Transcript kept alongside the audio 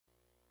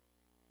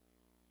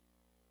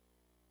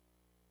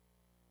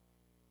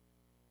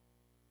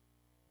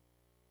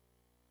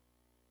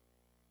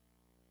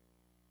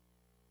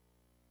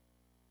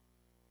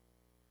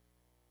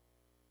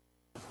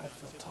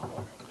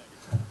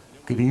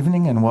Good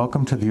evening and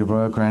welcome to the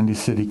Arroyo Grande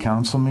City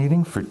Council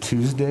meeting for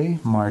Tuesday,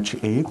 March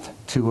 8th,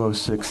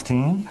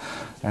 2016.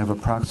 I have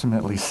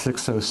approximately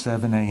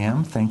 6:07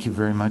 a.m. Thank you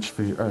very much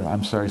for your,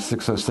 I'm sorry,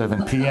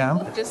 6:07 p.m.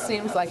 It just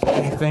seems like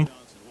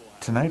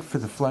Tonight for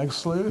the flag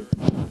salute,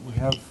 we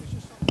have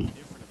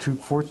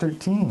Troop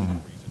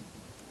 413.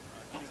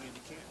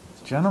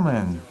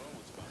 Gentlemen,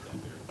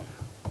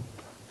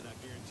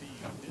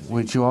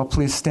 would you all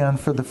please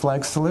stand for the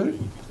flag salute?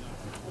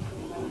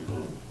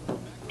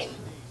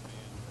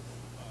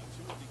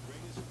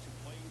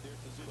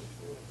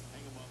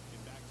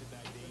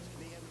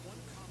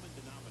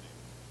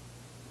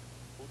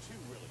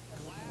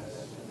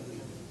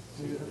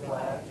 To the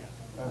flag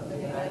of the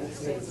United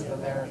States of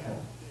America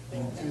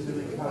and to the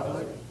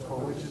republic for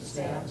which it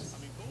stands,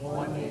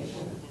 one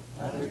nation,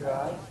 under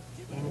God,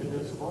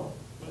 indivisible,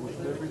 with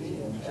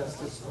liberty and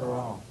justice for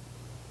all.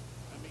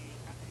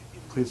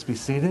 Please be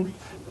seated.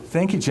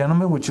 Thank you,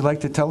 gentlemen. Would you like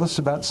to tell us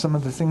about some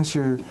of the things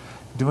you're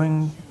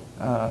doing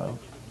at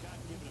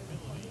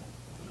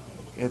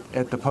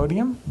the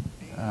podium?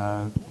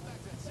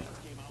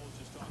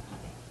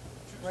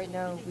 Right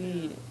now,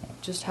 we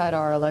just had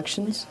our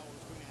elections,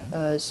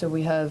 so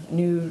we have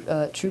new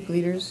troop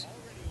leaders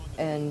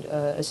and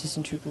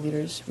assistant troop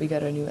leaders. We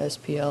got a new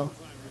SPL,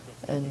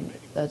 and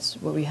that's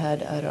what we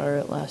had at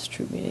our last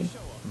troop meeting.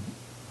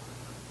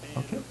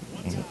 Okay.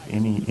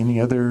 Any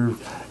other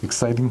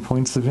exciting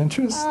points of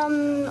interest?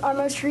 Our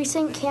most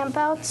recent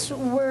campouts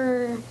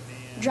were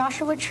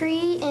Joshua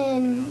Tree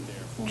in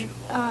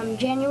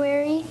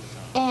January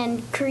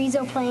and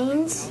Carrizo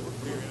Plains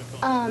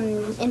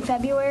in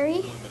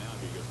February.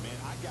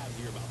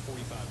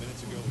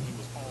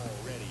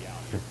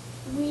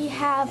 We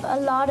have a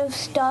lot of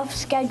stuff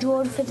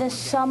scheduled for the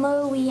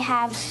summer. We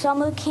have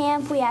summer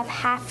camp, we have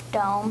Half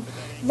Dome.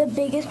 The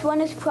biggest one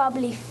is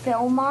probably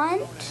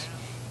Philmont,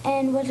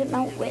 and was it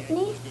Mount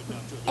Whitney?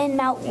 And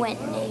Mount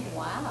Whitney.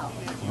 wow.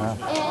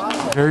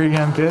 Wow. Very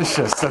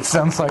ambitious. That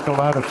sounds like a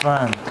lot of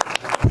fun.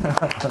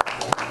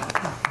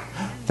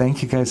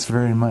 Thank you guys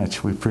very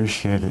much. We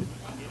appreciate it.